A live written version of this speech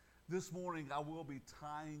This morning I will be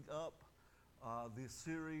tying up the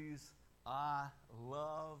series I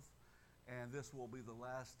Love, and this will be the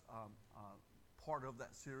last part of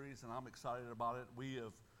that series, and I'm excited about it. We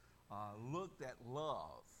have looked at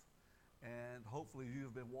love, and hopefully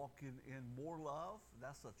you've been walking in more love.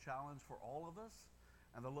 That's a challenge for all of us,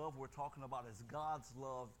 and the love we're talking about is God's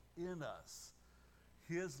love in us.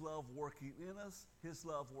 His love working in us, His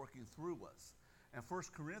love working through us. And 1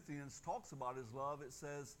 Corinthians talks about His love. It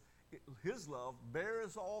says, His love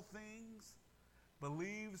bears all things,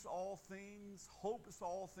 believes all things, hopes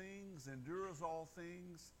all things, endures all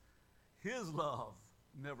things. His love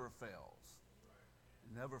never fails.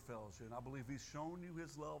 It never fails you. And I believe He's shown you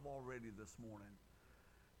His love already this morning.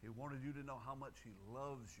 He wanted you to know how much He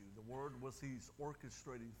loves you. The word was He's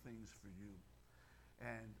orchestrating things for you.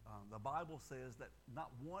 And the Bible says that not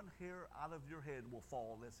one hair out of your head will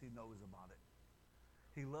fall unless He knows about it.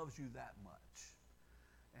 He loves you that much.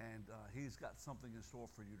 And He's got something in store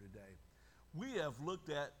for you today. We have looked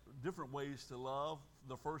at different ways to love.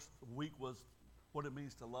 The first week was what it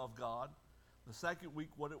means to love God. The second week,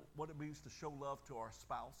 what it means to show love to our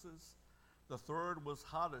spouses. The third was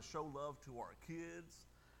how to show love to our kids.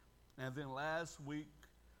 And then last week,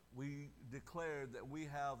 we declared that we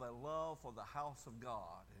have a love for the house of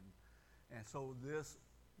God. And so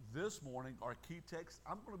this morning, our key text,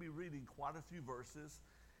 I'm going to be reading quite a few verses.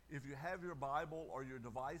 If you have your Bible or your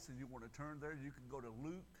device and you want to turn there, you can go to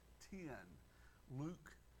Luke 10.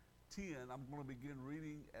 Luke 10, I'm going to begin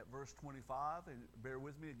reading at verse 25. And bear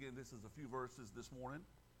with me, again, this is a few verses this morning.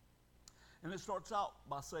 And it starts out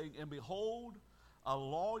by saying, "And behold, a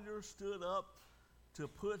lawyer stood up to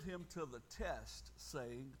put him to the test,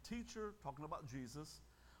 saying, 'Teacher,'" talking about Jesus,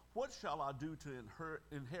 "what shall I do to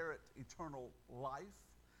inherit eternal life?"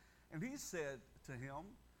 And he said to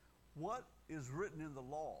him, "What is written in the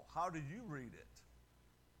law? How do you read it?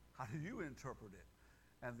 How do you interpret it?"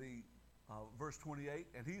 And the verse 28,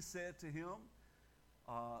 "And he said to him,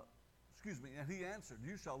 and he answered,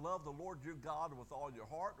 'You shall love the Lord your God with all your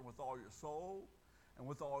heart and with all your soul and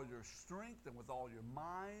with all your strength and with all your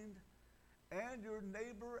mind, and your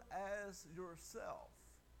neighbor as yourself.'"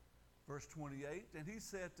 Verse 28, "And he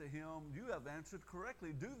said to him, 'You have answered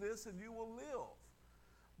correctly. Do this and you will live.'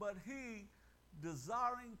 But he,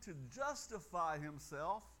 desiring to justify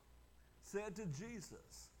himself, said to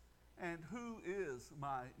Jesus, 'And who is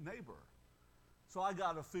my neighbor?'" So I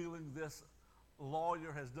got a feeling this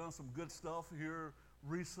lawyer has done some good stuff here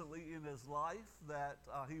recently in his life that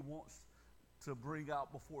he wants to bring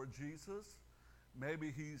out before Jesus.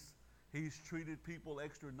 Maybe he's treated people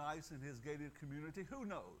extra nice in his gated community. Who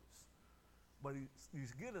knows? But you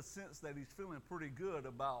get a sense that he's feeling pretty good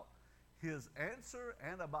about his answer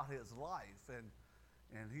and about his life.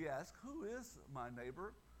 And he asked, "Who is my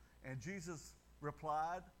neighbor?" And Jesus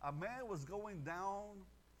replied, "A man was going down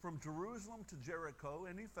from Jerusalem to Jericho,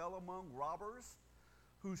 and he fell among robbers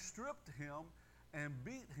who stripped him and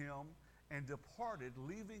beat him and departed,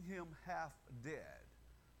 leaving him half dead."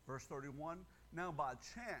 Verse 31, "Now by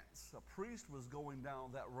chance a priest was going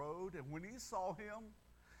down that road, and when he saw him,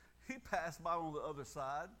 he passed by on the other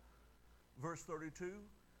side." Verse 32,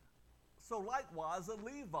 "So likewise a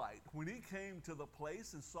Levite, when he came to the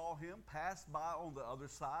place and saw him, passed by on the other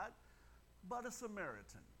side. But a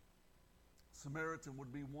Samaritan." Samaritan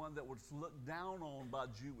would be one that was looked down on by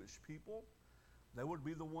Jewish people. They would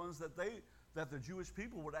be the ones that the Jewish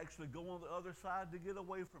people would actually go on the other side to get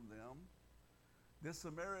away from them. This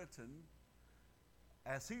Samaritan,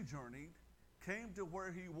 as he journeyed, came to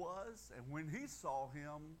where he was, and when he saw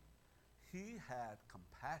him, he had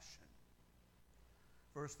compassion.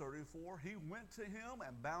 Verse 34, "He went to him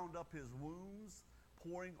and bound up his wounds,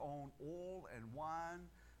 pouring on oil and wine.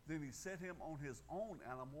 Then he set him on his own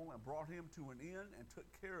animal and brought him to an inn and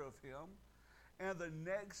took care of him. And the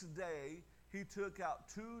next day he took out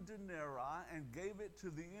 2 denarii and gave it to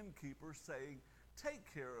the innkeeper, saying, 'Take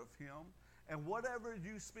care of him, and whatever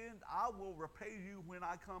you spend, I will repay you when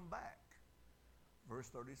I come back.'" Verse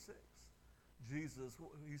 36, he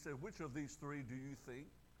said, "Which of these 3 do you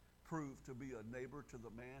think proved to be a neighbor to the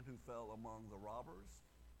man who fell among the robbers?"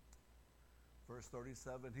 Verse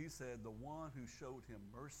 37, he said, "The one who showed him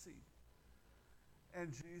mercy."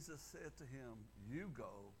 And Jesus said to him, "You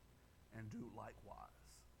go and do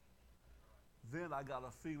likewise." Then I got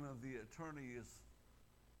a feeling the attorney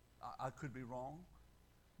I could be wrong,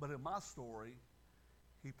 but in my story,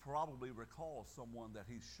 he probably recalls someone that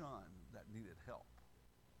he shunned that needed help.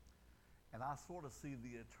 And I sort of see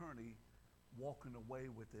the attorney walking away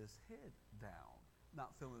with his head down,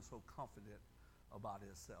 not feeling so confident about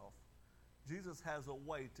himself. Jesus has a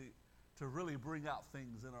way to really bring out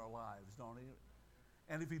things in our lives, don't he?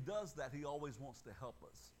 And if he does that, he always wants to help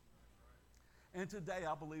us. And today,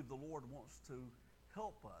 I believe the Lord wants to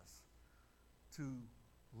help us to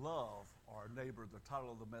love our neighbor. The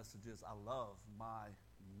title of the message is, I Love My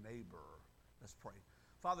Neighbor. Let's pray.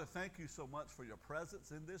 Father, thank you so much for your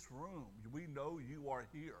presence in this room. We know you are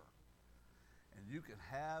here, and you can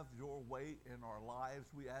have your way in our lives.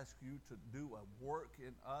 We ask you to do a work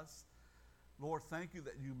in us. Lord, thank you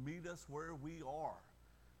that you meet us where we are,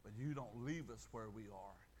 but you don't leave us where we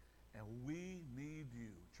are. And we need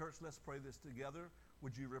you. Church, let's pray this together.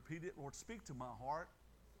 Would you repeat it? Lord, speak to my heart.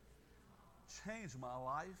 Change my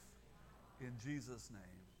life in Jesus'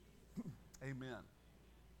 name. Amen.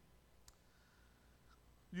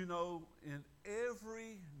 You know, in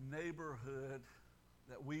every neighborhood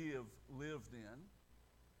that we have lived in,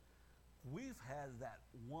 we've had that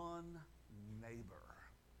one neighbor.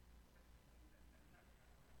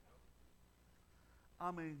 I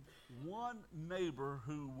mean, one neighbor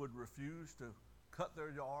who would refuse to cut their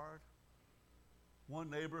yard, one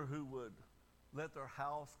neighbor who would let their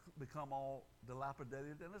house become all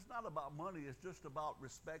dilapidated. And it's not about money, it's just about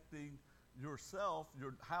respecting yourself,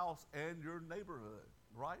 your house, and your neighborhood,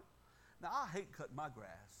 right? Now, I hate cutting my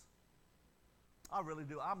grass. I really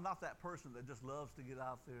do. I'm not that person that just loves to get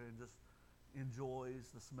out there and just enjoys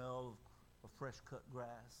the smell of fresh cut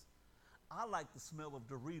grass. I like the smell of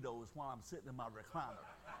Doritos while I'm sitting in my recliner.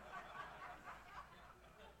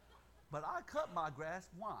 But I cut my grass.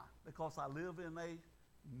 Why? Because I live in a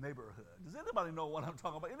neighborhood. Does anybody know what I'm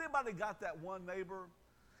talking about? Anybody got that one neighbor?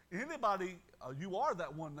 Anybody, you are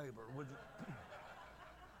that one neighbor. Would you?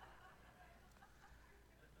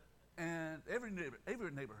 And every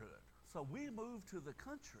neighborhood. So we moved to the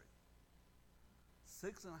country,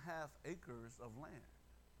 6.5 acres of land.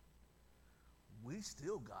 We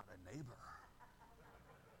still got a neighbor.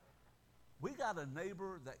 We got a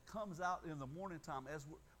neighbor that comes out in the morning time as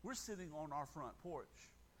we're sitting on our front porch,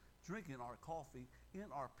 drinking our coffee in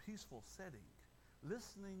our peaceful setting,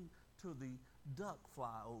 listening to the duck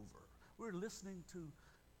fly over. We're listening to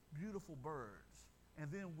beautiful birds.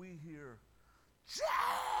 And then we hear,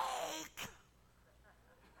 Jake!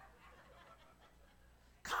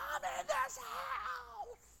 Come in this house!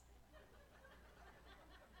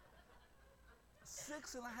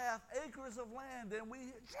 6.5 acres of land, and we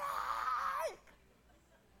hear, Jake!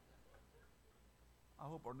 I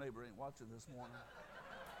hope our neighbor ain't watching this morning.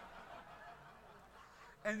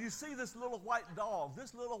 And you see this little white dog.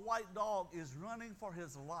 This little white dog is running for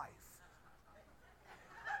his life.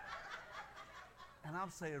 And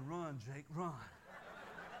I'm saying, run, Jake, run.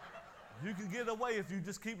 You can get away if you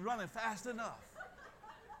just keep running fast enough.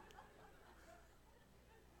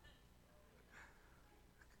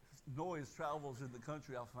 Noise travels in the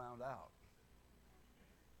country, I found out.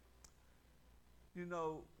 You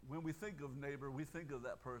know, when we think of neighbor, we think of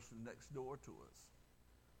that person next door to us.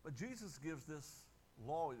 But Jesus gives this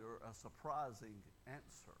lawyer a surprising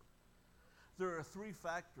answer. There are 3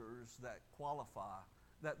 factors that qualify,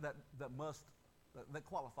 that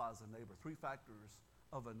qualifies a neighbor. 3 factors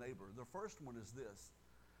of a neighbor. The first one is this: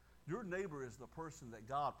 your neighbor is the person that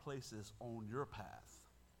God places on your path.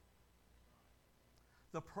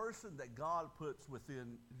 The person that God puts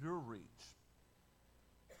within your reach.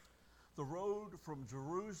 The road from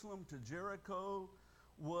Jerusalem to Jericho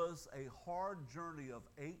was a hard journey of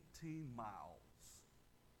 18 miles.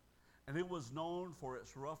 And it was known for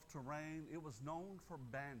its rough terrain. It was known for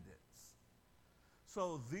bandits.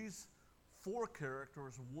 So these 4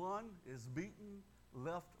 characters, one is beaten,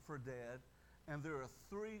 left for dead, and there are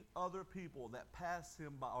 3 other people that pass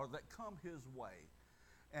him by, or that come his way.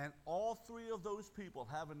 And all 3 of those people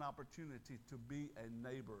have an opportunity to be a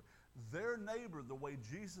neighbor. Their neighbor, the way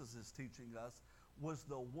Jesus is teaching us, was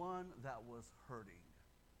the one that was hurting.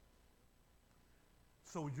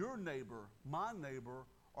 So your neighbor, my neighbor,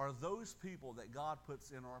 are those people that God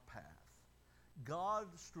puts in our path. God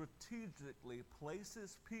strategically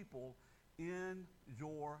places people in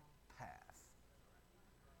your path.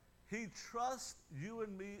 He trusts you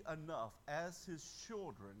and me enough as his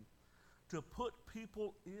children to put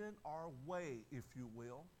people in our way, if you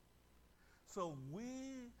will, so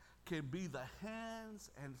we can be the hands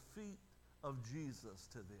and feet of Jesus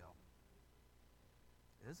to them.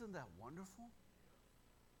 Isn't that wonderful?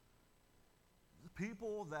 The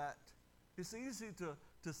people that, it's easy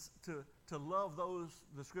to love those,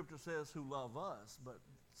 the scripture says, who love us, but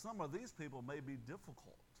some of these people may be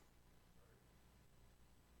difficult.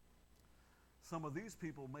 Some of these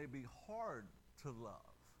people may be hard to love.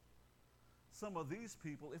 Some of these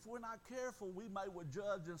people, if we're not careful, we would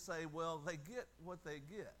judge and say, well, they get what they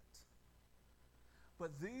get.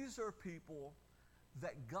 But these are people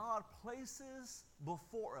that God places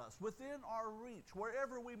before us, within our reach,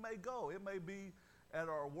 wherever we may go. It may be at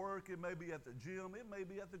our work, it may be at the gym, it may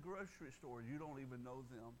be at the grocery store. You don't even know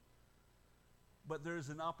them. But there's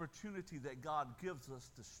an opportunity that God gives us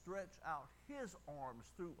to stretch out his arms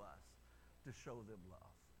through us to show them love.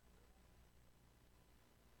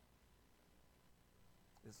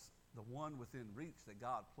 It's the one within reach that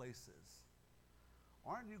God places.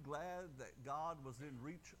 Aren't you glad that God was in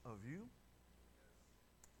reach of you?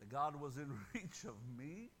 That God was in reach of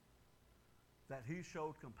me? That he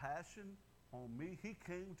showed compassion on me? He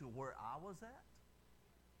came to where I was at?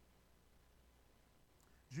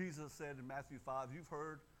 Jesus said in Matthew 5, you've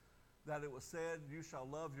heard that it was said, you shall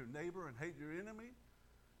love your neighbor and hate your enemy.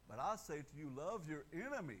 But I say to you, love your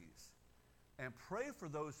enemies and pray for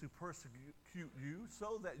those who persecute you,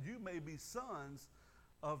 so that you may be sons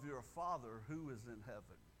of your Father who is in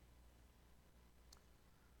heaven.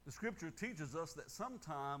 The scripture teaches us that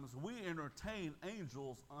sometimes we entertain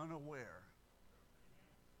angels unaware.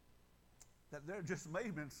 That there just may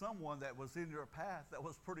have been someone that was in your path that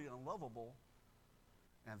was pretty unlovable,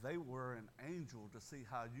 and they were an angel to see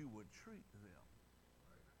how you would treat them.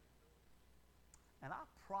 And I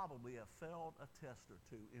probably have failed a test or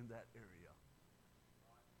two in that area.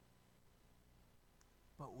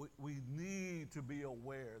 But we need to be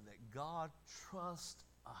aware that God trusts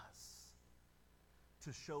us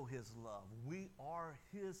to show his love. We are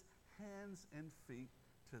his hands and feet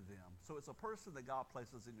to them. So it's a person that God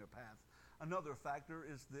places in your path. Another factor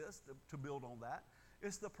is this, to build on that,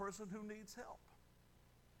 it's the person who needs help.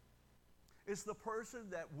 It's the person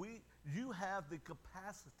that you have the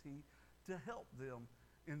capacity to help them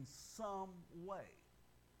in some way.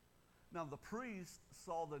 Now the priest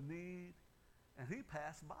saw the need and he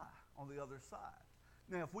passed by on the other side.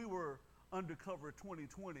 Now if we were undercover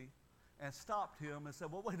 2020 and stopped him and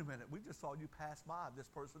said, well, wait a minute, we just saw you pass by this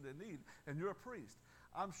person in need and you're a priest,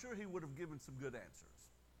 I'm sure he would have given some good answers.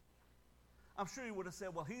 I'm sure he would have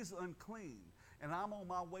said, well, he's unclean and I'm on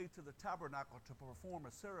my way to the tabernacle to perform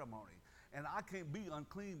a ceremony. And I can't be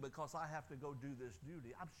unclean because I have to go do this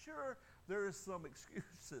duty. I'm sure there is some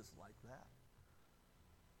excuses like that.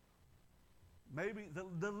 Maybe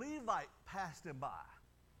the Levite passed him by.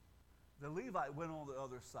 The Levite went on the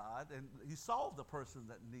other side and he saw the person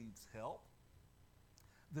that needs help.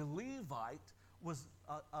 The Levite was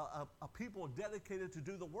a people dedicated to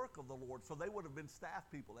do the work of the Lord, so they would have been staff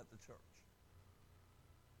people at the church.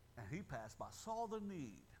 And he passed by, saw the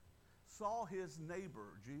need, saw his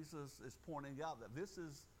neighbor. Jesus is pointing out that this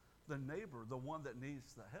is the neighbor, the one that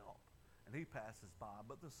needs the help. And he passes by.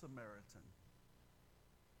 But the Samaritan,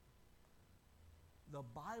 the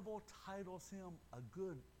Bible titles him a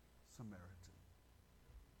good Samaritan.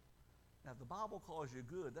 Now, if the Bible calls you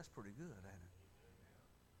good, that's pretty good, ain't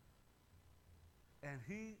it? And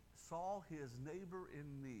he saw his neighbor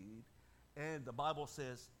in need, and the Bible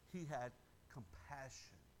says he had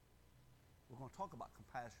compassion. We're going to talk about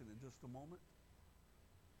compassion in just a moment.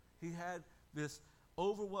 He had this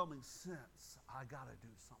overwhelming sense, I got to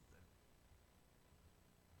do something.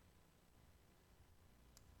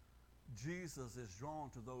 Jesus is drawn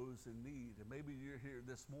to those in need. And maybe you're here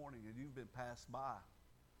this morning and you've been passed by.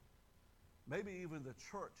 Maybe even the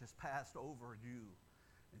church has passed over you.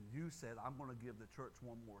 And you said, I'm going to give the church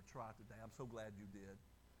one more try today. I'm so glad you did.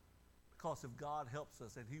 Because if God helps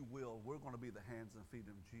us, and he will, we're going to be the hands and feet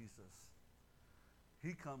of Jesus.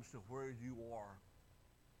 He comes to where you are.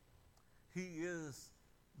 He is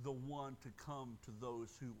the one to come to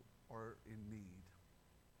those who are in need.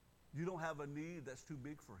 You don't have a need that's too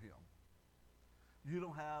big for him.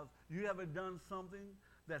 You haven't done something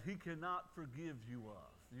that he cannot forgive you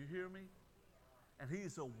of. You hear me? And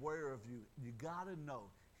he's aware of you. You got to know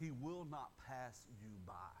he will not pass you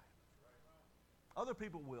by. Other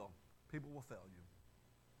people will. People will fail you.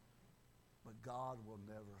 But God will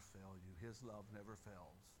never fail you. His love never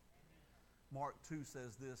fails. Mark 2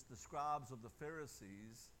 says this, the scribes of the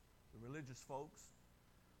Pharisees, the religious folks,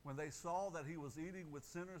 when they saw that he was eating with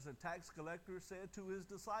sinners and tax collectors, said to his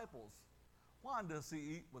disciples, why does he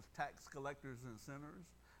eat with tax collectors and sinners?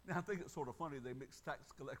 Now I think it's sort of funny they mix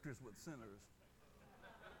tax collectors with sinners.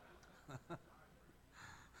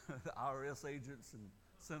 The IRS agents and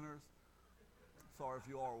sinners. Sorry if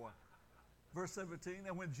you are one. Verse 17,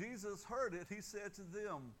 and when Jesus heard it, he said to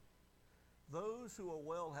them, those who are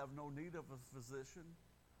well have no need of a physician,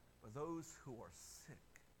 but those who are sick.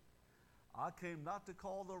 I came not to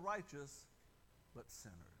call the righteous, but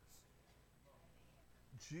sinners.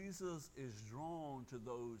 Jesus is drawn to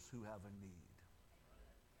those who have a need.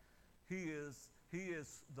 He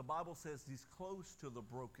is, the Bible says he's close to the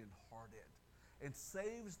brokenhearted. and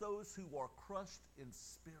saves those who are crushed in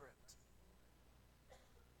spirit.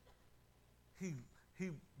 He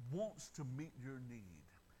wants to meet your need.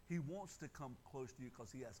 He wants to come close to you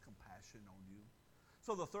because he has compassion on you.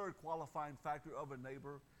 So the third qualifying factor of a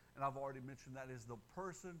neighbor, and I've already mentioned that, is the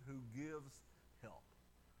person who gives help.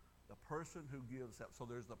 The person who gives help. So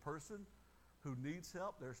there's the person who needs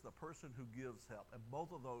help. There's the person who gives help. And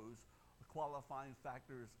both of those are qualifying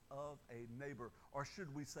factors of a neighbor, or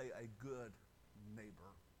should we say a good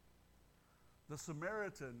neighbor. The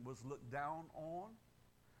Samaritan was looked down on,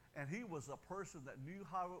 and he was a person that knew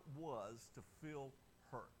how it was to feel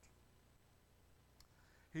hurt.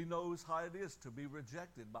 He knows how it is to be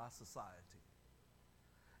rejected by society.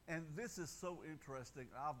 And this is so interesting.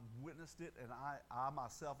 I've witnessed it, and I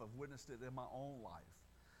myself have witnessed it in my own life,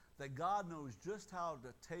 that God knows just how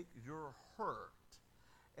to take your hurt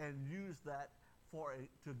and use that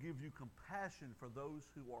to give you compassion for those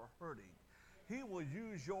who are hurting. He will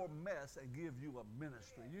use your mess and give you a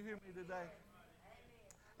ministry. You hear me today?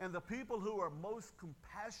 And the people who are most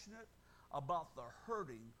compassionate about the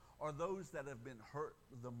hurting are those that have been hurt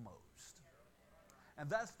the most. And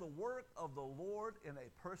that's the work of the Lord in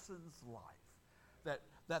a person's life.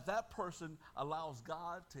 That person allows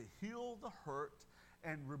God to heal the hurt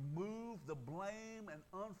and remove the blame and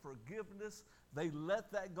unforgiveness. They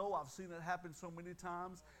let that go. I've seen it happen so many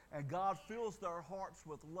times. And God fills their hearts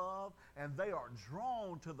with love, and they are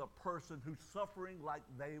drawn to the person who's suffering like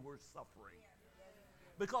they were suffering.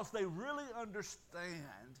 Because they really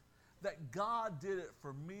understand that God did it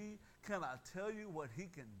for me. Can I tell you what he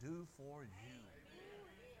can do for you?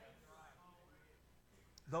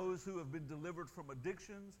 Those who have been delivered from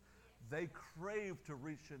addictions, they crave to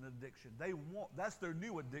reach an addiction. That's their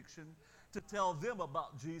new addiction, to tell them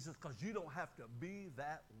about Jesus, because you don't have to be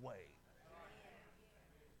that way.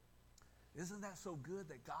 Isn't that so good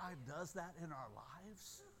that God does that in our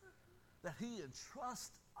lives? That he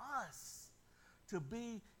entrusts us to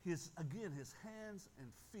be his hands and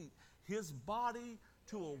feet, his body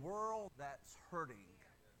to a world that's hurting.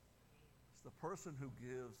 It's the person who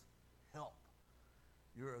gives help.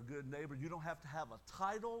 You're a good neighbor. You don't have to have a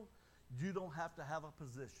title. You don't have to have a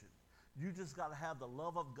position. You just got to have the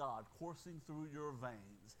love of God coursing through your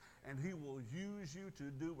veins, and he will use you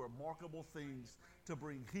to do remarkable things to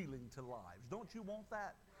bring healing to lives. Don't you want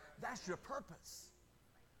that? That's your purpose.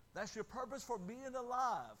 That's your purpose for being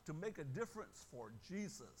alive, to make a difference for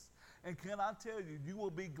Jesus. And can I tell you, you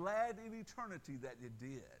will be glad in eternity that you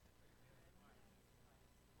did.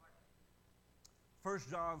 1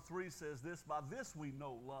 John 3 says this, by this we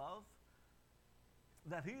know love,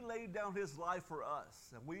 that he laid down his life for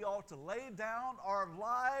us, and we ought to lay down our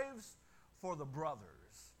lives for the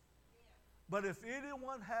brothers. But if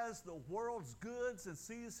anyone has the world's goods and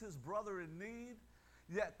sees his brother in need,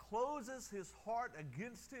 yet closes his heart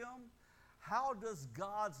against him, how does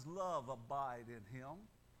God's love abide in him?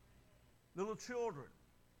 Little children,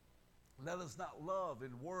 let us not love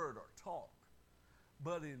in word or talk,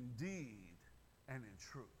 but in deed and in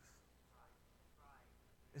truth.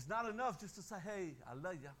 It's not enough just to say, hey, I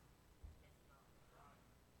love you.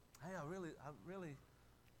 Hey, I really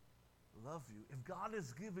love you. If God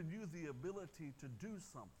has given you the ability to do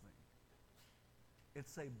something,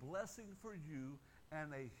 it's a blessing for you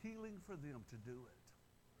and a healing for them to do it.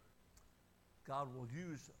 God will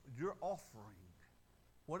use your offering,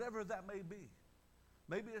 whatever that may be.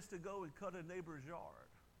 Maybe it's to go and cut a neighbor's yard.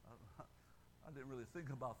 I didn't really think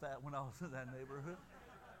about that when I was in that neighborhood.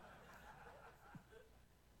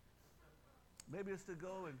 Maybe it's to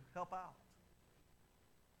go and help out.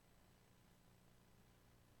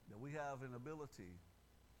 That we have an ability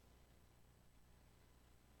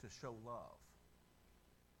to show love.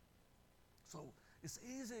 So it's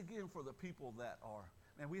easy again for the people that are,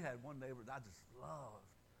 man, we had one neighbor that I just loved.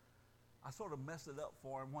 I sort of messed it up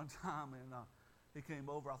for him one time, and he came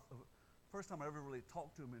over. First time I ever really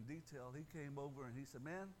talked to him in detail, he came over and he said,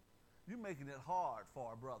 man, you're making it hard for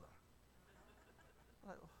our brother. I'm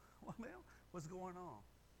like, well, man, what's going on?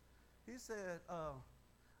 He said,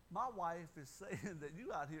 my wife is saying that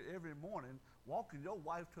you out here every morning walking your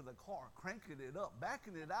wife to the car, cranking it up,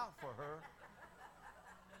 backing it out for her,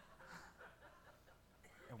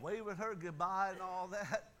 and waving her goodbye and all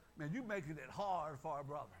that. Man, you making it hard for our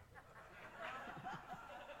brother.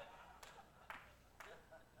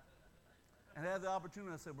 And I had the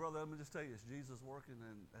opportunity, I said, brother, let me just tell you, it's Jesus working,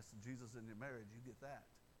 and that's Jesus in your marriage. You get that.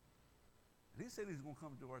 And he said he's going to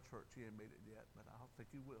come to our church. He ain't made it yet, but I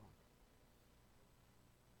think he will.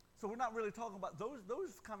 So we're not really talking about,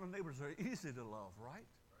 those kind of neighbors are easy to love, right?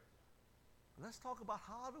 Let's talk about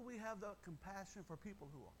how do we have the compassion for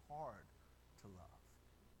people who are hard to love.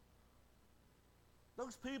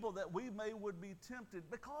 Those people that we would be tempted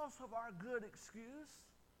because of our good excuse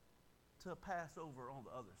to pass over on the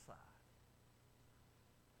other side.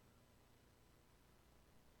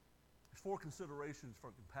 There's 4 considerations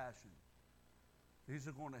for compassion. These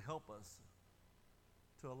are going to help us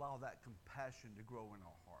to allow that compassion to grow in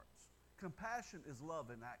our hearts. Compassion is love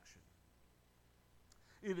in action.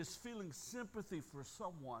 It is feeling sympathy for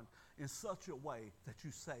someone in such a way that you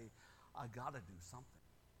say, I got to do something.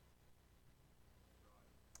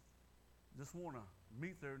 Just want to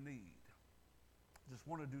meet their need. Just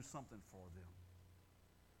want to do something for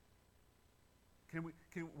them.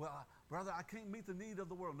 Well, brother, I can't meet the need of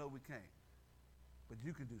the world. No, we can't. But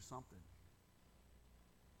you can do something.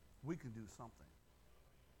 We can do something.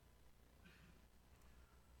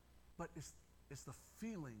 But it's the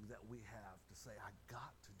feeling that we have to say, I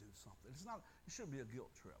got to do something. It shouldn't be a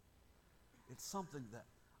guilt trip. It's something that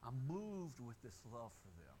I'm moved with this love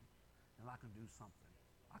for them, and I can do something.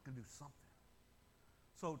 I can do something.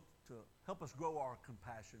 So to help us grow our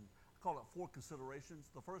compassion, I call it 4 considerations.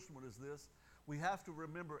 The first one is this. We have to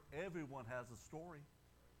remember everyone has a story.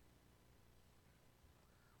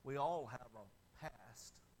 We all have a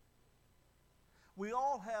past. We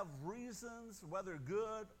all have reasons, whether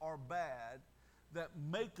good or bad, that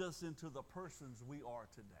make us into the persons we are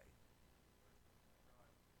today.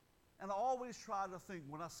 And I always try to think,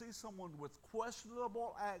 when I see someone with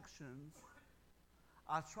questionable actions,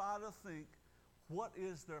 I try to think, what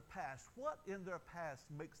is their past? What in their past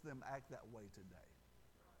makes them act that way today?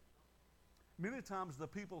 Many times the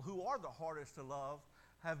people who are the hardest to love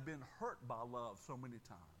have been hurt by love so many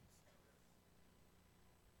times.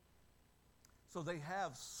 So they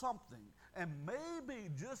have something. And maybe,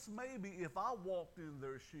 just maybe, if I walked in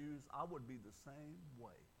their shoes, I would be the same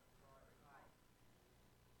way.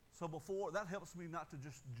 So that helps me not to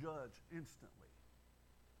just judge instantly.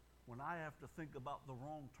 When I have to think about the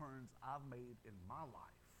wrong turns I've made in my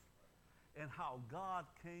life and how God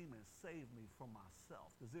came and saved me from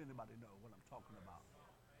myself. Does anybody know what I'm talking about?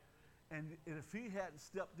 And if he hadn't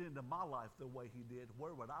stepped into my life the way he did,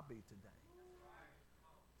 where would I be today?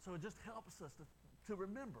 So it just helps us to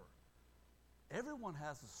remember, everyone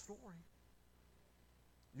has a story.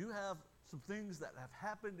 You have some things that have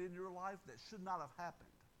happened in your life that should not have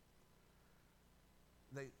happened.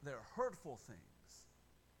 They're hurtful things.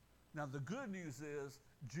 Now, the good news is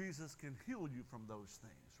Jesus can heal you from those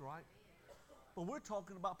things, right? But we're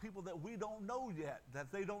talking about people that we don't know yet, that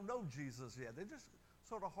they don't know Jesus yet. They're just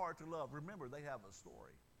sort of hard to love. Remember, they have a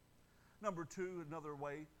story. Number 2, another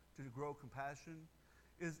way to grow compassion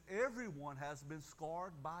is everyone has been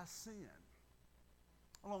scarred by sin.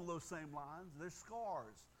 Along those same lines, there's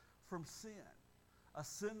scars from sin, a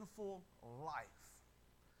sinful life.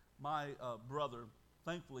 My brother,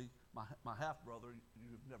 thankfully, my half-brother,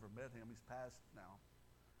 you've never met him, he's passed now,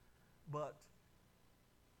 but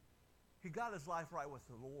he got his life right with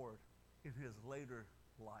the Lord in his later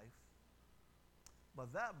life.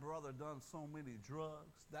 But that brother done so many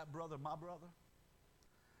drugs, that brother, my brother,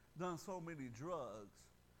 done so many drugs,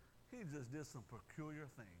 he just did some peculiar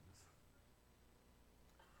things.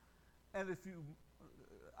 And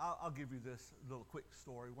I'll give you this little quick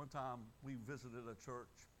story. One time we visited a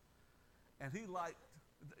church, and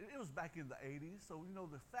it was back in the 80s, so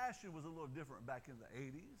the fashion was a little different back in the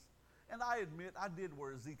 80s. And I admit, I did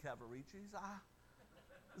wear Z Cavaricis.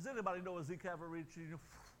 Does anybody know a Z Cavarici?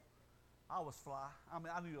 I was fly. I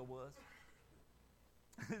mean, I knew I was.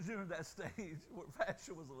 During that stage, where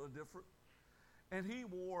fashion was a little different. And he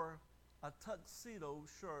wore a tuxedo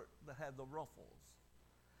shirt that had the ruffles.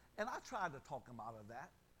 And I tried to talk him out of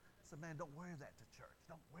that. I said, man, don't wear that to church.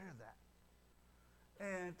 Don't wear that.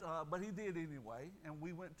 And but he did anyway. And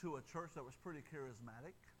we went to a church that was pretty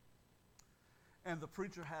charismatic. And the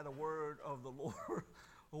preacher had a word of the Lord,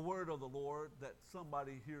 a word of the Lord that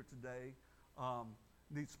somebody here today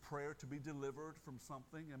needs prayer to be delivered from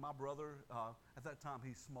something. And my brother, at that time,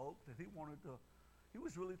 he smoked, and he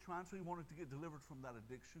was really trying, so he wanted to get delivered from that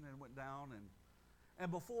addiction, and went down. And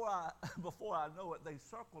before I know it, they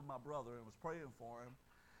circled my brother and was praying for him,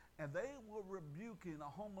 and they were rebuking a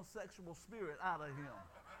homosexual spirit out of him.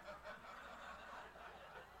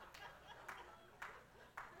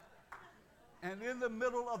 And in the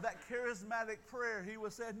middle of that charismatic prayer, he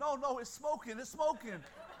was saying, no, it's smoking, it's smoking.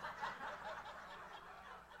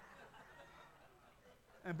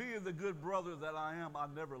 And being the good brother that I am, I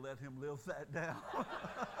never let him live that down.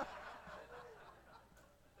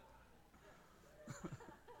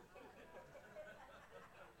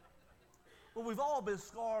 But we've all been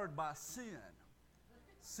scarred by sin.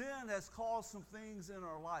 Sin has caused some things in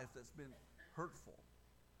our life that's been hurtful.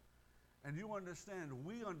 And you understand,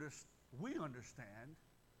 we We understand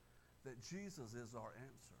that Jesus is our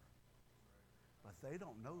answer, but they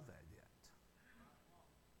don't know that yet.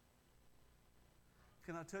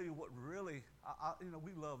 Can I tell you what really,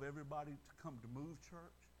 we love everybody to come to Move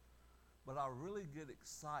Church, but I really get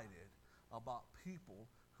excited about people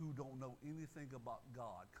who don't know anything about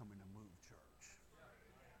God coming to Move Church.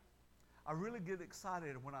 I really get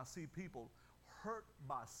excited when I see people hurt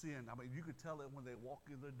by sin. I mean, you could tell it when they walk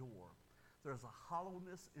in the door. There's a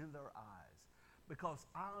hollowness in their eyes because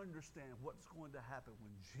I understand what's going to happen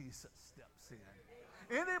when Jesus steps in.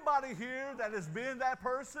 Anybody here that has been that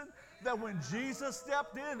person that when Jesus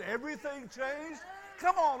stepped in, everything changed?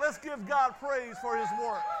 Come on, let's give God praise for his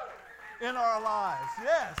work in our lives.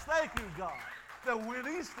 Yes, thank you, God, that when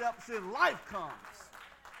he steps in, life comes.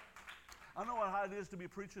 I know how it is to be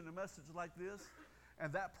preaching a message like this,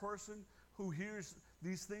 and that person who hears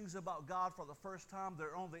these things about God for the first time,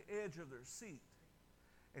 they're on the edge of their seat,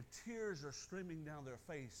 and tears are streaming down their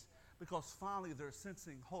face because finally they're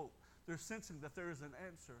sensing hope. They're sensing that there is an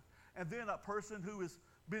answer. And then a person who has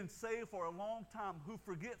been saved for a long time, who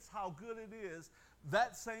forgets how good it is,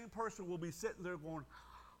 that same person will be sitting there going,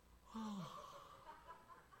 oh.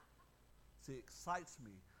 See, it excites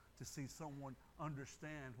me to see someone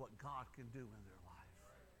understand what God can do in their life.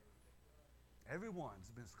 Everyone's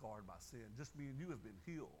been scarred by sin. Just me and you have been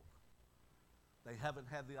healed. They haven't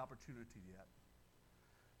had the opportunity yet.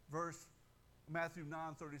 Matthew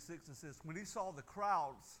 9:36, it says, when he saw the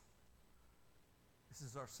crowds, this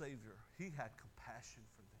is our Savior, he had compassion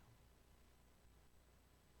for them.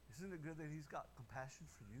 Isn't it good that he's got compassion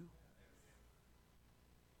for you?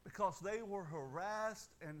 Because they were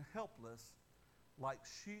harassed and helpless like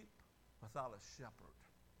sheep without a shepherd.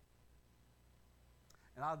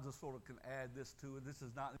 And I just sort of can add this to it. This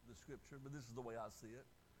is not in the scripture, but this is the way I see it.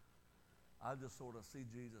 I just sort of see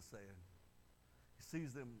Jesus saying, he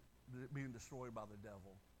sees them being destroyed by the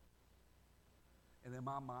devil. And in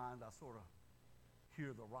my mind, I sort of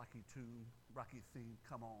hear the Rocky theme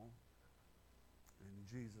come on. And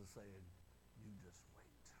Jesus saying, you just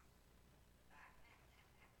wait.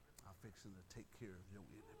 I'm fixing to take care of your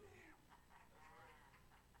enemy.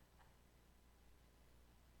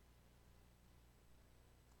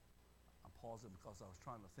 I'm pausing because I was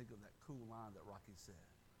trying to think of that cool line that Rocky said.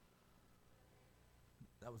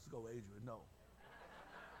 That was to go Adrian. No.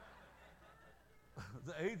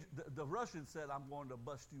 The Russian said, I'm going to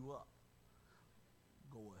bust you up.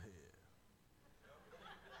 Go ahead.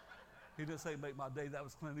 He didn't say make my day. That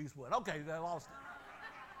was Clint Eastwood. Okay, they lost it.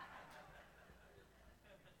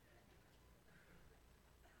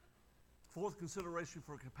 Fourth consideration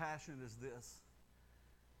for compassion is this.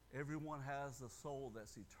 Everyone has a soul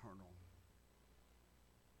that's eternal.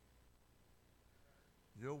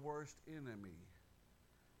 Your worst enemy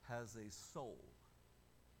has a soul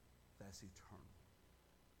that's eternal.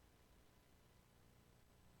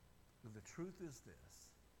 And the truth is this,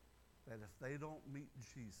 that if they don't meet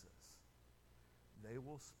Jesus, they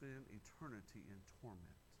will spend eternity in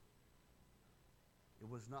torment. It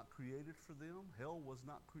was not created for them. Hell was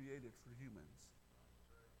not created for humans.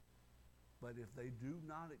 But if they do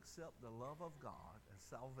not accept the love of God and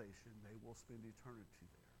salvation, they will spend eternity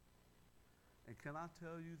there. And can I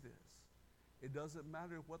tell you this? It doesn't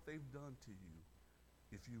matter what they've done to you.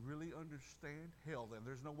 If you really understand hell, then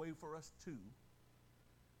there's no way for us to.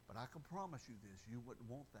 But I can promise you this, you wouldn't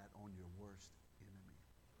want that on your worst enemy.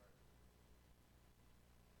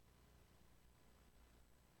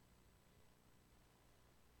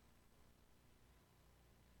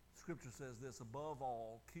 Scripture says this, above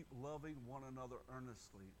all, keep loving one another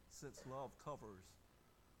earnestly, since love covers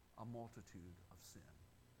a multitude of sin.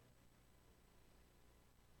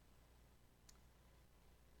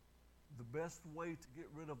 The best way to get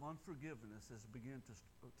rid of unforgiveness is begin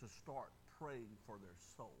to start praying for their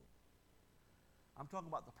soul. I'm talking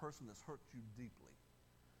about the person that's hurt you deeply,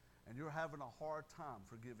 and you're having a hard time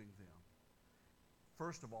forgiving them.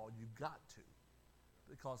 First of all, you've got to,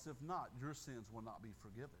 because if not, your sins will not be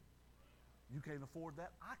forgiven. You can't afford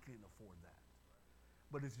that. I can't afford that.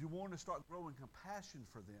 But if you want to start growing compassion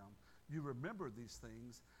for them, you remember these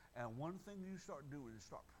things, and one thing you start doing is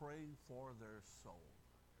start praying for their soul.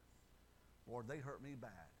 Lord, they hurt me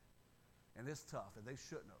bad, and it's tough, and they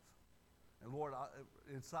shouldn't have. And Lord,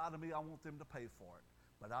 inside of me, I want them to pay for it,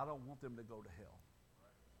 but I don't want them to go to hell.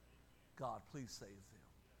 God, please save them.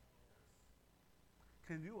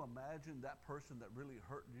 Can you imagine that person that really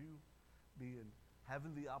hurt you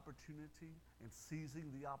having the opportunity and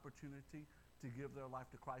seizing the opportunity to give their life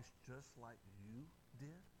to Christ just like you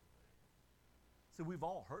did? See, we've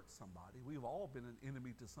all hurt somebody. We've all been an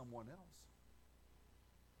enemy to someone else.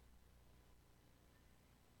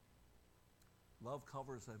 Love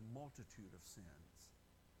covers a multitude of sins.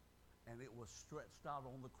 And it was stretched out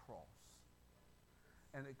on the cross.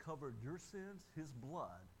 And it covered your sins. His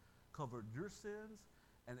blood covered your sins,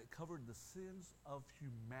 and it covered the sins of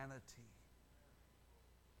humanity.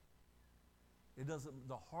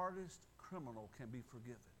 The hardest criminal can be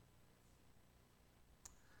forgiven.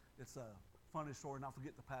 It's a funny story, and I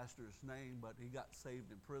forget the pastor's name, but he got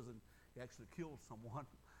saved in prison. He actually killed someone,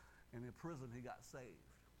 and in prison he got saved.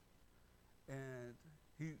 And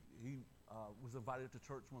he was invited to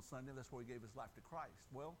church one Sunday. That's where he gave his life to Christ.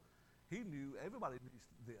 Well, he knew everybody needs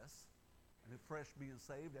this. And if fresh being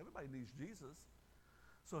saved, everybody needs Jesus.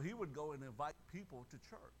 So he would go and invite people to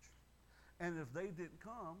church. And if they didn't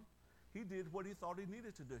come, he did what he thought he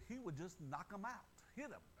needed to do. He would just knock them out, hit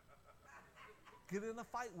them, get in a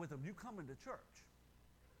fight with them. You coming to church.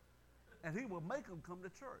 And he would make them come to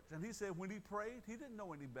church. And he said when he prayed, he didn't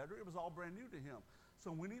know any better. It was all brand new to him.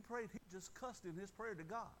 So when he prayed, he just cussed in his prayer to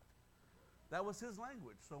God. That was his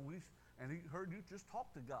language. And he heard you just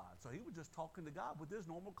talk to God. So he was just talking to God with his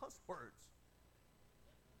normal cuss words.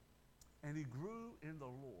 And he grew in the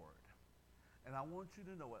Lord. And I want you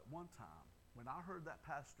to know at one time, when I heard that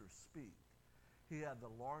pastor speak, he had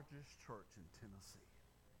the largest church in Tennessee.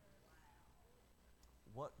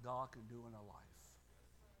 What God can do in a life.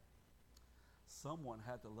 Someone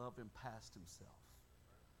had to love him past himself.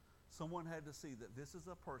 Someone had to see that this is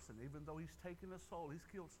a person, even though he's taken a soul, he's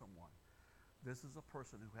killed someone. This is a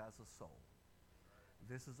person who has a soul.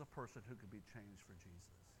 This is a person who can be changed for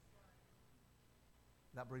Jesus.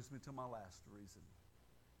 That brings me to my last reason.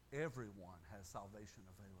 Everyone has salvation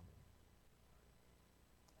available.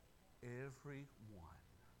 Everyone.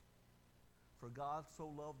 For God so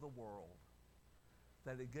loved the world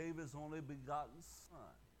that he gave his only begotten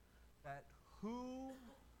Son, that whosoever.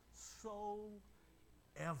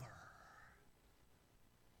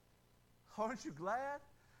 Aren't you glad?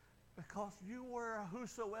 Because you were a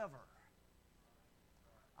whosoever.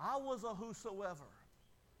 I was a whosoever.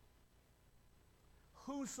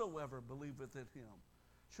 Whosoever believeth in him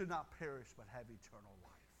should not perish but have eternal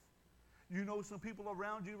life. You know some people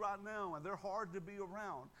around you right now, and they're hard to be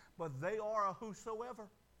around, but they are a whosoever.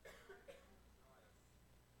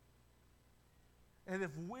 And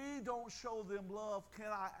if we don't show them love, can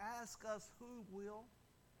I ask us who will?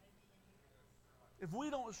 If we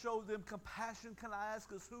don't show them compassion, can I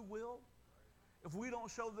ask us who will? If we don't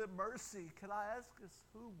show them mercy, can I ask us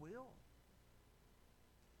who will?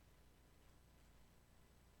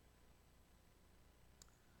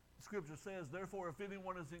 The scripture says, therefore, if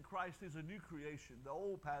anyone is in Christ, he's a new creation. The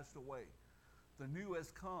old passed away. The new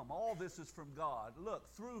has come. All this is from God. Look,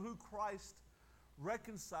 through who Christ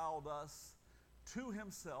reconciled us to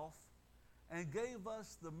himself and gave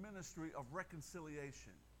us the ministry of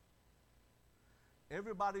reconciliation.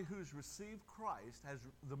 Everybody who's received Christ has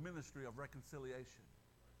the ministry of reconciliation.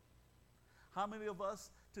 How many of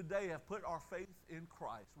us today have put our faith in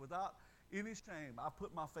Christ? Without any shame, I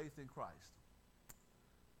put my faith in Christ.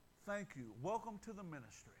 Thank you. Welcome to the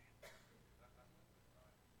ministry.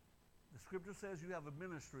 The scripture says you have a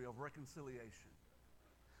ministry of reconciliation.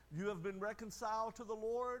 You have been reconciled to the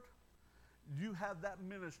Lord. You have that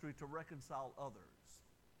ministry to reconcile others.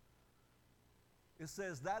 It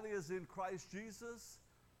says that is in Christ Jesus.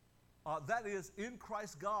 That is in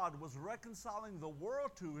Christ God was reconciling the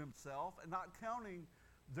world to himself and not counting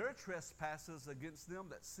their trespasses against them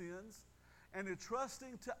that sins, and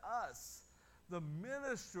entrusting to us the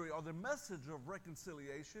ministry or the message of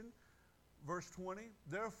reconciliation. Verse 20,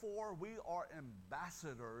 therefore we are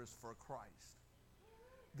ambassadors for Christ.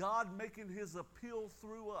 God making his appeal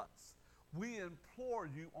through us. We implore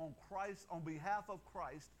you on Christ, on behalf of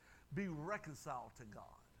Christ, be reconciled to God.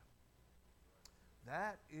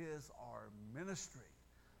 That is our ministry.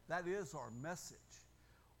 That is our message.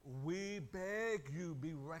 We beg you,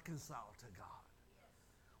 be reconciled to God.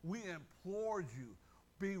 We implore you,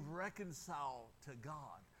 be reconciled to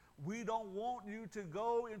God. We don't want you to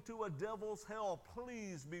go into a devil's hell.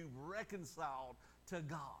 Please be reconciled to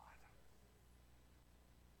God.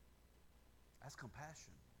 That's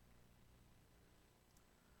compassion.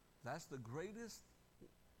 That's the greatest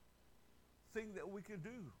thing that we can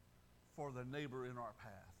do for the neighbor in our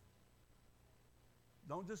path.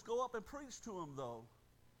 Don't just go up and preach to them, though.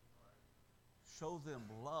 Show them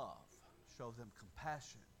love. Show them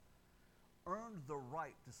compassion. Earn the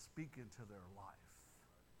right to speak into their life.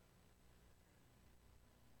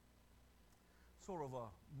 Sort of a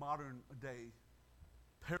modern day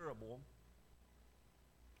parable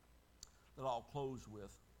that I'll close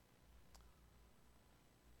with.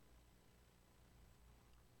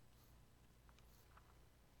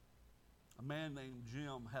 A man named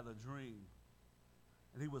Jim had a dream.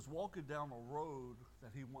 And he was walking down a road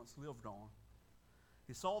that he once lived on.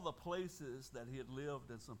 He saw the places that he had lived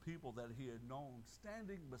and some people that he had known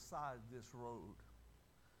standing beside this road.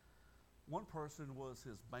 One person was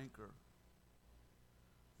his banker.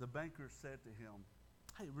 The banker said to him,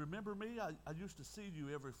 "Hey, remember me? I used to see you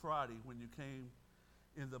every Friday when you came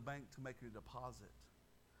in the bank to make your deposit.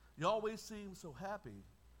 You always seemed so happy,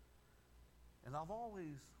 and I've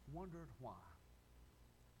always wondered why.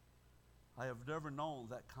 I have never known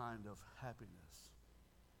that kind of happiness.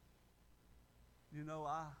 You know,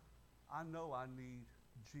 I know I need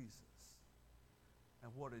Jesus,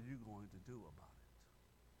 and what are you going to do about it?"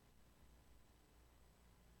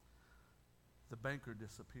 The banker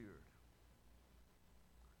disappeared.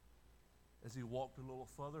 As he walked a little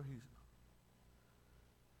further,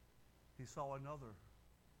 he saw another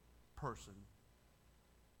person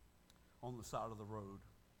on the side of the road.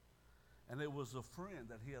 And it was a friend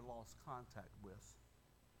that he had lost contact with.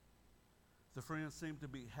 The friend seemed to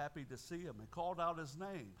be happy to see him and called out his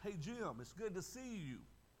name. "Hey, Jim, it's good to see you.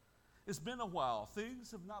 It's been a while.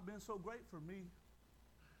 Things have not been so great for me.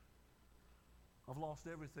 I've lost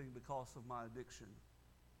everything because of my addiction.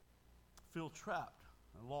 Feel trapped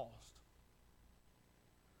and lost.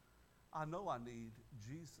 I know I need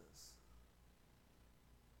Jesus.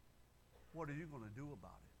 What are you going to do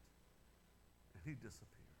about it?" And he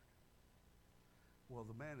disappeared. Well,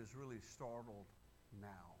 the man is really startled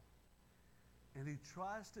now. And he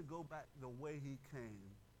tries to go back the way he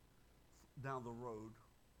came down the road,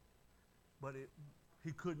 but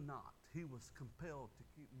he could not. He was compelled to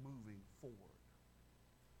keep moving forward.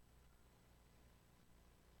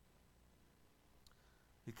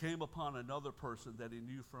 He came upon another person that he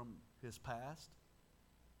knew from his past.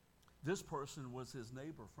 This person was his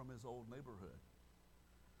neighbor from his old neighborhood.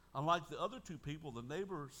 Unlike the other two people, the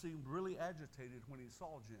neighbor seemed really agitated when he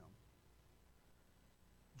saw Jim.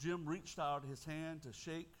 Jim reached out his hand to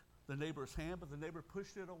shake the neighbor's hand, but the neighbor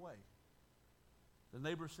pushed it away. The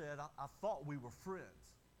neighbor said, I thought we were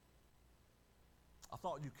friends. I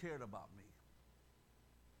thought you cared about me.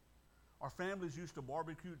 Our families used to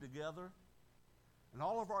barbecue together, and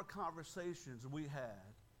all of our conversations we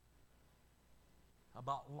had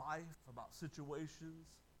about life, about situations,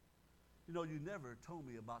 you never told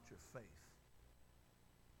me about your faith.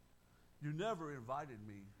 You never invited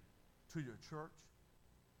me to your church.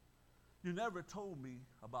 You never told me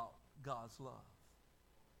about God's love.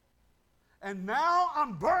 And now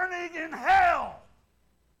I'm burning in hell.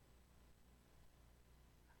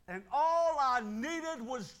 And all I needed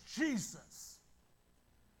was Jesus.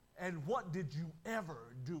 And what did you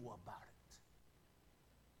ever do about it?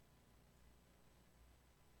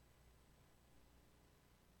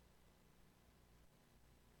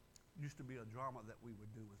 Used to be a drama that we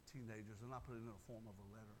would do with teenagers, and I put it in the form of a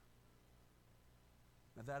letter.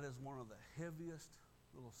 And that is one of the heaviest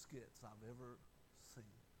little skits I've ever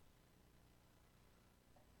seen.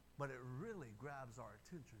 But it really grabs our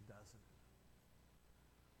attention, doesn't it?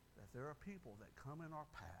 That there are people that come in our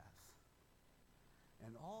path,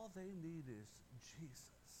 and all they need is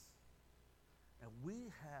Jesus. And we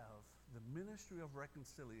have the ministry of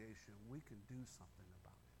reconciliation. We can do something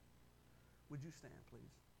about it. Would you stand,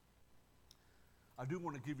 please? I do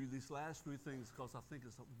want to give you these last three things because I think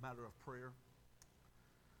it's a matter of prayer.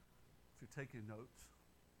 If you're taking notes,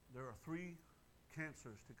 there are three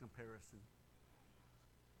cancers to comparison.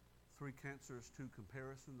 Three cancers to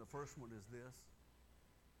comparison. The first one is this.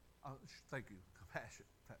 Thank you. Compassion.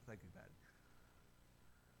 Thank you, Patty.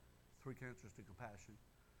 Three cancers to compassion.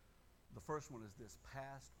 The first one is this.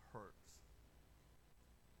 Past hurts.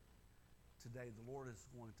 Today, the Lord is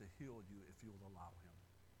going to heal you if you will allow him.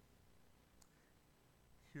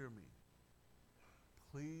 Hear me.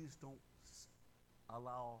 Please don't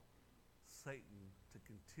allow Satan to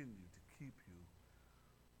continue to keep you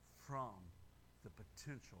from the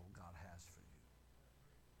potential God has for you.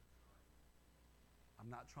 I'm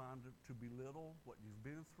not trying to belittle what you've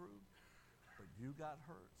been through, but you got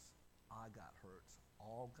hurts. I got hurts.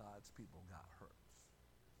 All God's people got hurts.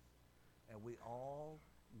 And we all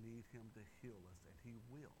need him to heal us, and he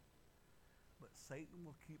will. But Satan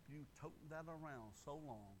will keep you toting that around so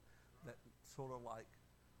long that sort of like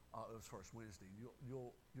it was First Wednesday.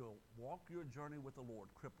 You'll walk your journey with the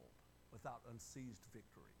Lord crippled without unseized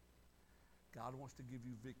victory. God wants to give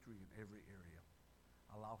you victory in every area.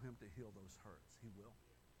 Allow him to heal those hurts. He will.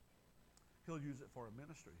 He'll use it for a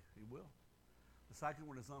ministry. He will. The second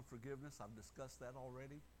one is unforgiveness. I've discussed that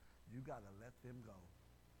already. You got to let them go.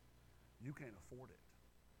 You can't afford it.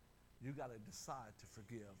 You got to decide to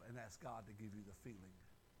forgive and ask God to give you the feeling.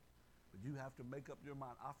 But you have to make up your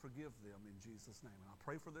mind, I forgive them in Jesus' name. And I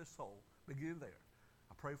pray for their soul. Begin there.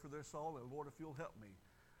 pray for their soul, and Lord, if you'll help me,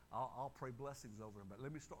 I'll pray blessings over them. But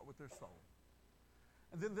let me start with their soul.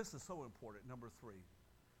 And then this is so important, number 3.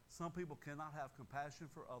 Some people cannot have compassion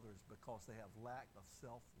for others because they have lack of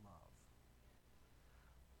self-love.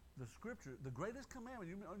 The scripture, the greatest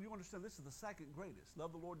commandment, you understand this is the second greatest.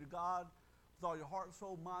 Love the Lord your God with all your heart,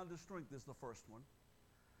 soul, mind, and strength is the first one.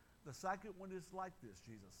 The second one is like this,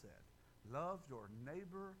 Jesus said. Love your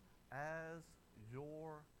neighbor as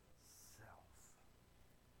yourself.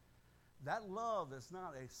 That love is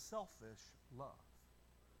not a selfish love.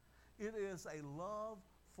 It is a love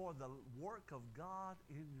for the work of God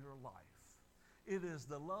in your life. It is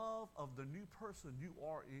the love of the new person you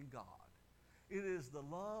are in God. It is the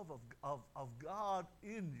love of God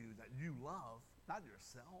in you that you love, not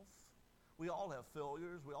yourself. We all have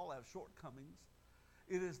failures. We all have shortcomings.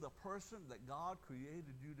 It is the person that God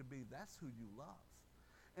created you to be. That's who you love.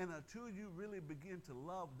 And until you really begin to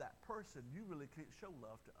love that person, you really can't show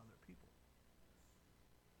love to other people.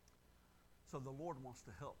 So the Lord wants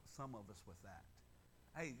to help some of us with that.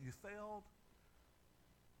 Hey, you failed.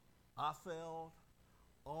 I failed.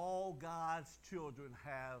 All God's children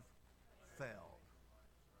have failed.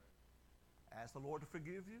 Ask the Lord to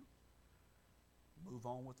forgive you. Move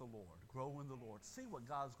on with the Lord. Grow in the Lord. See what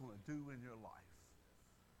God's going to do in your life.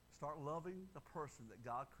 Start loving the person that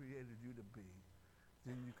God created you to be.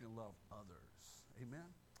 Then you can love others. Amen?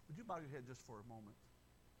 Would you bow your head just for a moment?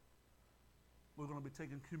 We're going to be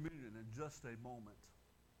taking communion in just a moment.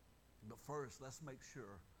 But first, let's make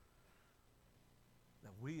sure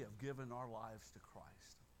that we have given our lives to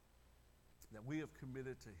Christ, that we have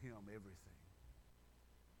committed to Him everything.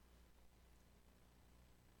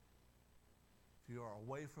 If you are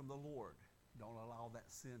away from the Lord, don't allow that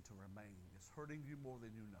sin to remain. It's hurting you more than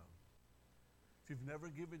you know. If you've never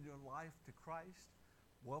given your life to Christ,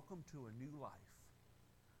 welcome to a new life.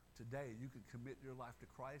 Today, you can commit your life to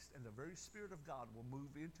Christ, and the very Spirit of God will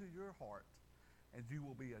move into your heart, and you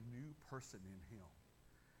will be a new person in Him.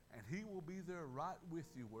 And He will be there right with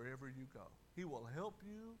you wherever you go. He will help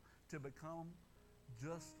you to become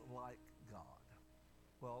just like God.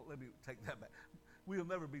 Well, let me take that back. We'll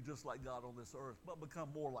never be just like God on this earth, but become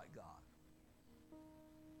more like God.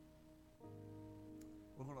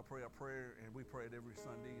 We're going to pray a prayer, and we pray it every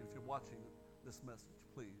Sunday. If you're watching this message,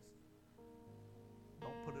 please,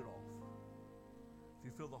 don't put it off. If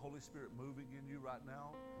you feel the Holy Spirit moving in you right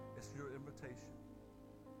now, it's your invitation.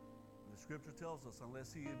 And the Scripture tells us,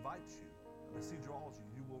 unless He invites you, unless He draws you,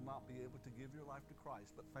 you will not be able to give your life to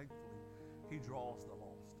Christ. But thankfully, He draws the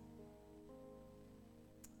lost.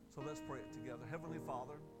 So let's pray it together. Heavenly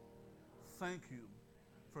Father, thank you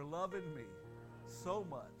for loving me so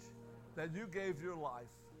much that you gave your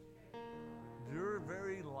life, your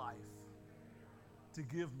very life, to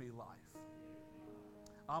give me life.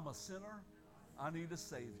 I'm a sinner. I need a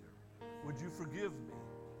Savior. Would you forgive me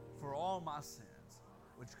for all my sins?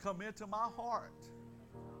 Would you come into my heart?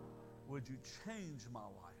 Would you change my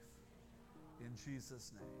life? In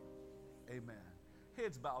Jesus' name, amen.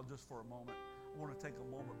 Heads bowed just for a moment. I want to take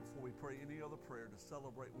a moment before we pray any other prayer to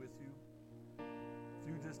celebrate with you. If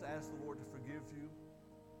you just asked the Lord to forgive you,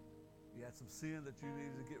 you had some sin that you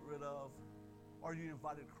needed to get rid of, or you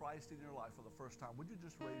invited Christ in your life for the first time, would you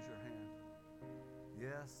just raise your hand?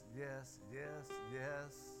 Yes, yes, yes,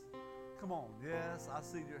 yes. Come on, yes, I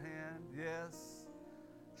see your hand, yes.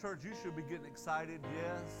 Church, you should be getting excited,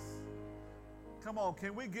 yes. Come on,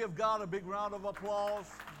 can we give God a big round of applause?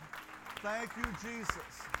 Thank you,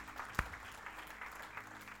 Jesus.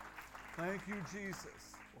 Thank you,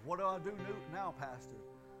 Jesus. What do I do now, Pastor?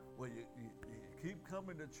 Well, you keep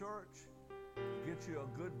coming to church, get you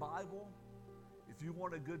a good Bible. If you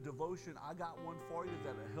want a good devotion, I got one for you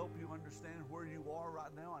that'll help you understand where you are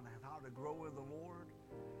right now and how to grow in the Lord.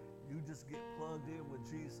 You just get plugged in with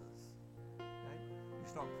Jesus. Okay? You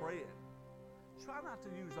start praying. Try not to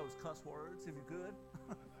use those cuss words if you could.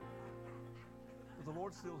 But the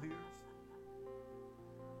Lord still hears.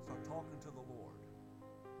 Start talking to the Lord.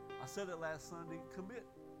 I said it last Sunday, commit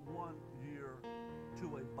 1 year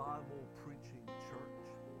to a Bible preaching church.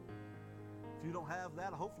 If you don't have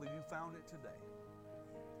that, hopefully you found it today.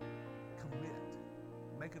 Commit.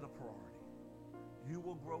 Make it a priority. You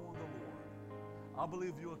will grow in the Lord. I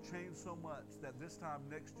believe you'll change so much that this time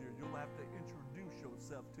next year you'll have to introduce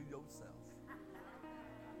yourself to yourself.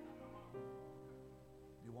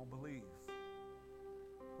 You won't believe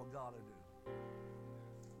what God will do.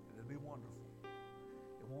 It'll be wonderful.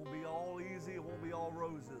 It won't be all easy. It won't be all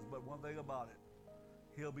roses. But one thing about it,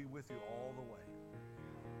 He'll be with you all the way.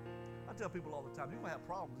 I tell people all the time, you're going to have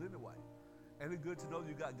problems anyway. Ain't it good to know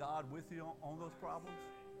you got God with you on those problems?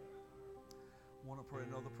 want to pray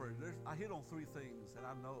another prayer. I hit on three things, and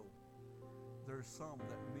I know there's some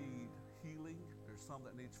that need healing. There's some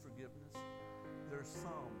that needs forgiveness. There's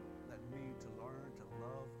some that need to learn to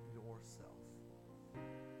love yourself.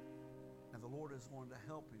 And the Lord is going to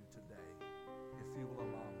help you today if you will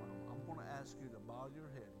allow Him. I'm going to ask you to bow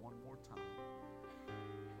your head one more time.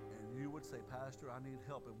 And you would say, Pastor, I need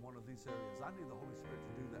help in one of these areas. I need the Holy Spirit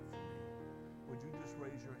to do that for me. Would you just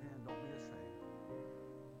raise your hand? Don't be ashamed.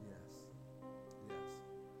 Yes. Yes.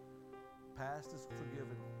 Past is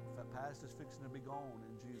forgiven. Past is fixing to be gone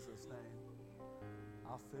in Jesus' name.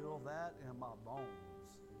 I feel that in my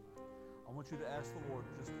bones. I want you to ask the Lord,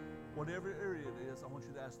 just whatever area it is, I want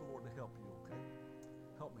you to ask the Lord to help you, okay?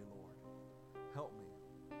 Help me, Lord. Help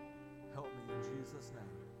me. Help me in Jesus'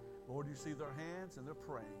 name. Lord, you see their hands and they're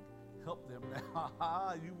praying. Help them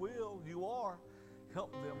now. You will. You are.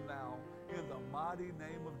 Help them now in the mighty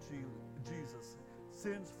name of Jesus.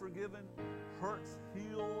 Sins forgiven, hurts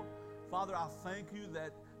healed. Father, I thank you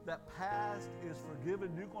that past is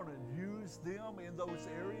forgiven. You're going to use them in those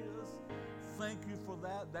areas. Thank you for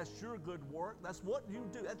that. That's your good work. That's what you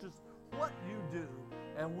do. That's just what you do.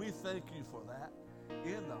 And we thank you for that.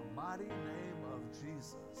 In the mighty name of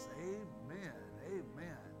Jesus. Amen.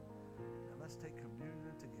 Amen. Now let's take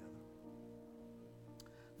communion together.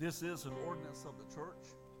 This is an ordinance of the church.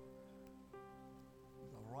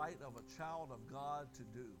 The right of a child of God to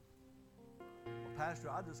do. Well, Pastor,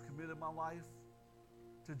 I just committed my life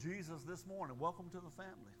to Jesus this morning. Welcome to the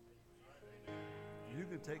family. You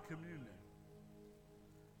can take communion.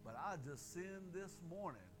 But I just sinned this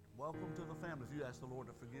morning. Welcome to the family. If you ask the Lord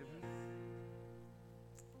to forgive you.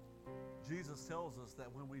 Jesus tells us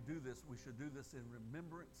that when we do this, we should do this in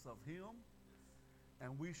remembrance of Him.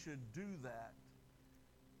 And we should do that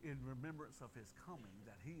in remembrance of His coming,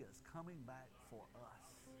 that He is coming back for us.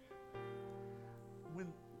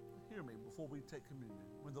 Hear me before we take communion.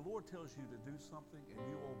 When the Lord tells you to do something and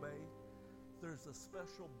you obey, there's a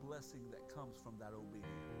special blessing that comes from that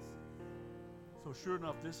obedience. So sure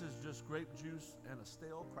enough, this is just grape juice and a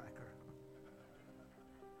stale cracker.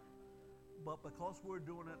 But because we're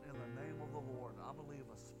doing it in the name of the Lord, I believe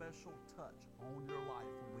a special touch on your life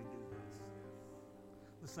when we do this.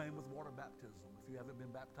 The same with water baptism. If you haven't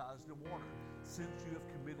been baptized in water since you have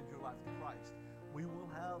committed your life to Christ, we will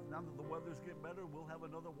have, now that the weather's getting better, we'll have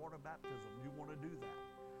another water baptism. You want to do that.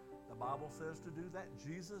 The Bible says to do that.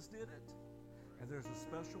 Jesus did it. And there's a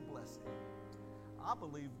special blessing. I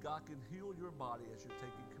believe God can heal your body as you're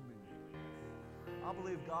taking communion. I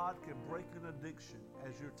believe God can break an addiction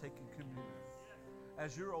as you're taking communion.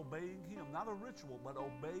 As you're obeying Him. Not a ritual, but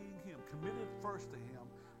obeying Him. Committed first to Him.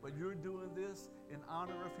 But you're doing this in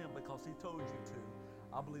honor of Him because He told you to.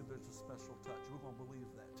 I believe there's a special touch. We're going to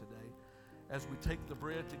believe that today. As we take the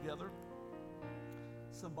bread together,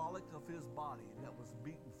 symbolic of His body that was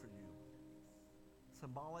beaten for you,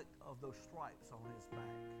 symbolic of those stripes on His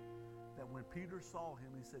back, that when Peter saw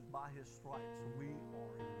Him, he said, by His stripes we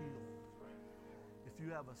are healed. If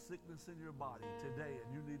you have a sickness in your body today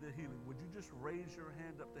and you need a healing, would you just raise your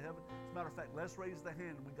hand up to heaven? As a matter of fact, let's raise the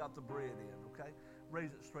hand and we got the bread in, okay?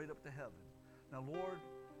 Raise it straight up to heaven. Now, Lord,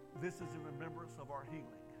 this is in remembrance of our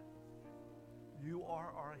healing. You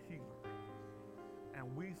are our healer.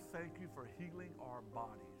 And we thank you for healing our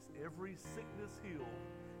bodies. Every sickness healed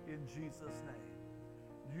in Jesus' name.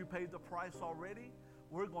 You paid the price already.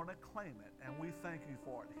 We're going to claim it. And we thank you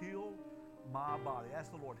for it. Heal my body.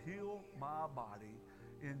 Ask the Lord, heal my body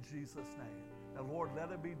in Jesus' name. And Lord, let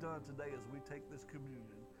it be done today as we take this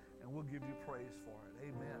communion. And we'll give you praise for it.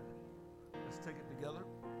 Amen. Let's take it together.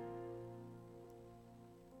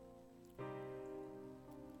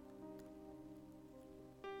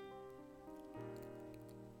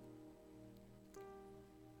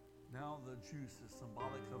 Now the juice is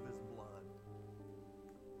symbolic of His blood.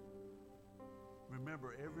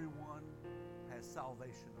 Remember, everyone has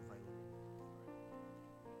salvation available.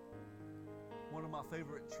 One of my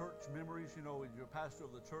favorite church memories, you know, you're a pastor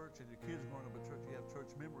of the church and your kids growing up in church, you have church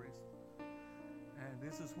memories. And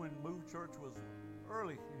this is when Move Church was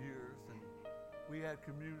early years, and we had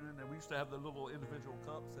communion, and we used to have the little individual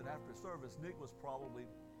cups, and after service, Nick was probably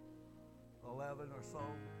 11 or so,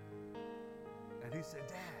 and he said,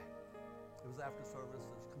 Dad, it was after service,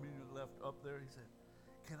 there's communion left up there. He said,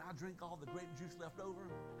 can I drink all the grape juice left over?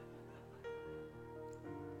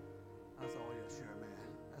 I said, oh yeah, sure, man.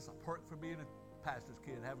 That's a perk for being a pastor's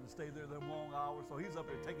kid, having to stay there them long hours. So he's up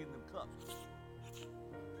there taking them cups.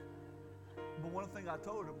 But one thing I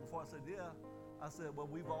told him before I said, yeah, I said, well,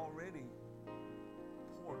 we've already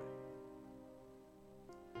poured it.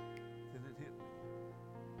 Then it hit me.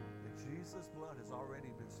 That Jesus' blood has already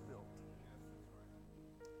been spilled.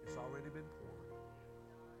 It's already been poured.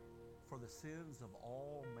 for the sins of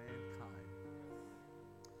all mankind.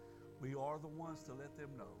 We are the ones to let them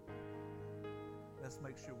know. Let's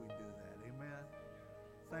make sure we do that. Amen.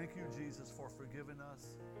 Thank you, Jesus, for forgiving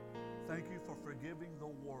us. Thank you for forgiving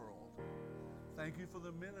the world. Thank you for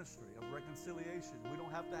the ministry of reconciliation. We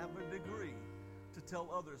don't have to have a degree to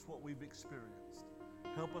tell others what we've experienced.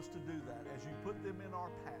 Help us to do that. As you put them in our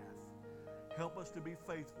path, help us to be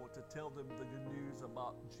faithful to tell them the good news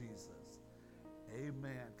about Jesus.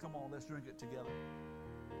 Amen. Come on, let's drink it together.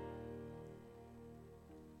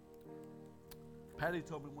 Patty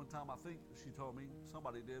told me one time, I think she told me,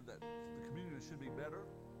 somebody did, that the communion should be better.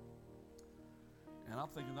 And I'm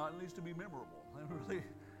thinking, no, it needs to be memorable. It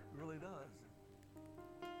really does.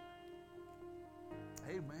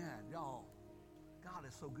 Amen. Y'all, God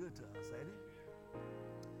is so good to us, ain't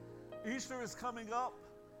He? Easter is coming up.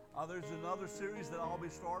 There's another series that I'll be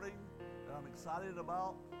starting that I'm excited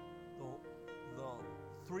about. The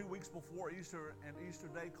 3 weeks before Easter and Easter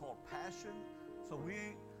Day called Passion. So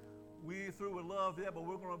we ain't through with love yet, but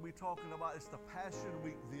we're going to be talking about, it's the Passion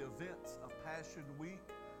Week, the events of Passion Week.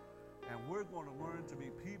 And we're going to learn to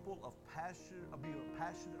be people of passion, being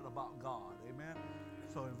passionate about God. Amen.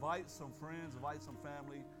 So invite some friends, invite some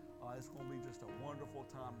family. It's going to be just a wonderful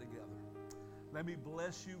time together. Let me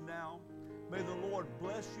bless you now. May the Lord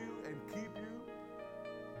bless you and keep you.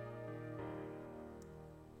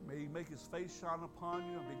 May He make His face shine upon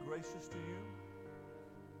you and be gracious to you.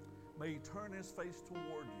 May He turn His face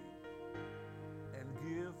toward you and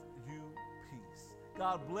give you peace.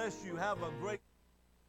 God bless you. Have a great